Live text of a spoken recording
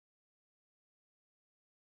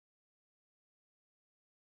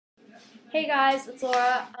Hey guys, it's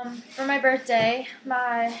Laura. For my birthday,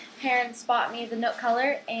 my parents bought me the Note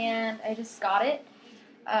color, and I just got it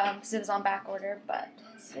because it was on back order. But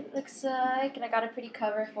that's what it looks like, and I got a pretty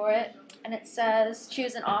cover for it. And it says,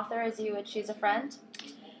 "Choose an author as you would choose a friend."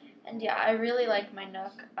 And yeah, I really like my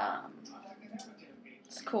Nook.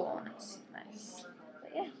 It's cool and it's nice.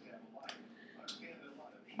 But yeah,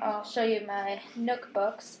 I'll show you my Nook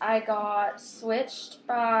books. I got Switched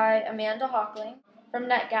by Amanda Hockling. From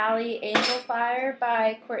NetGalley, Angel Fire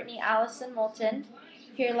by Courtney Allison Moulton.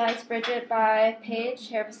 Here Lies Bridget by Paige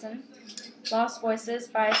Harbison. Lost Voices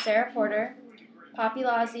by Sarah Porter. Poppy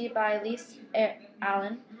Lozzie by Lise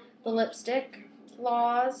Allen. The Lipstick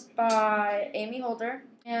Laws by Amy Holder.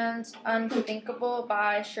 And Unthinkable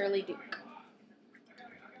by Shirley Duke.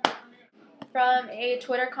 From a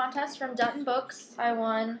Twitter contest from Dutton Books, I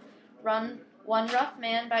won One Rough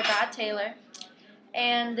Man by Brad Taylor.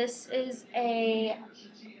 And this is a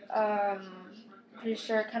pretty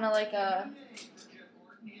sure kind of like a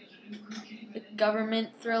government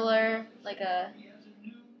thriller, like a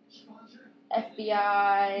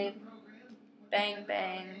FBI bang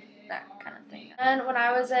bang, that kind of thing. And when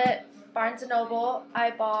I was at Barnes & Noble,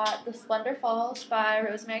 I bought The Splendor Falls by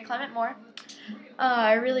Rosemary Clement Moore.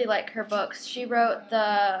 I really like her books. She wrote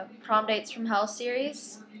the Prom Dates from Hell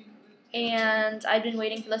series, and I've been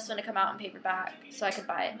waiting for this one to come out in paperback so I could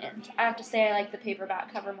buy it. And I have to say I like the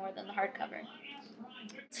paperback cover more than the hardcover.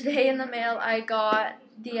 Today in the mail, I got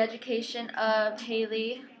The Education of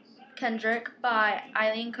Haley Kendrick by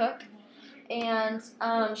Eileen Cook. And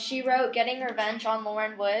she wrote Getting Revenge on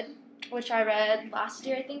Lauren Wood, which I read last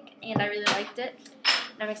year, I think, and I really liked it.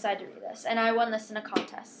 And I'm excited to read this. And I won this in a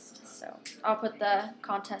contest, so I'll put the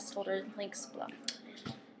contest holder links below.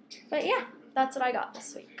 But yeah, that's what I got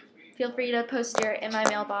this week. Feel free to post your In My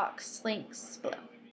Mailbox links below.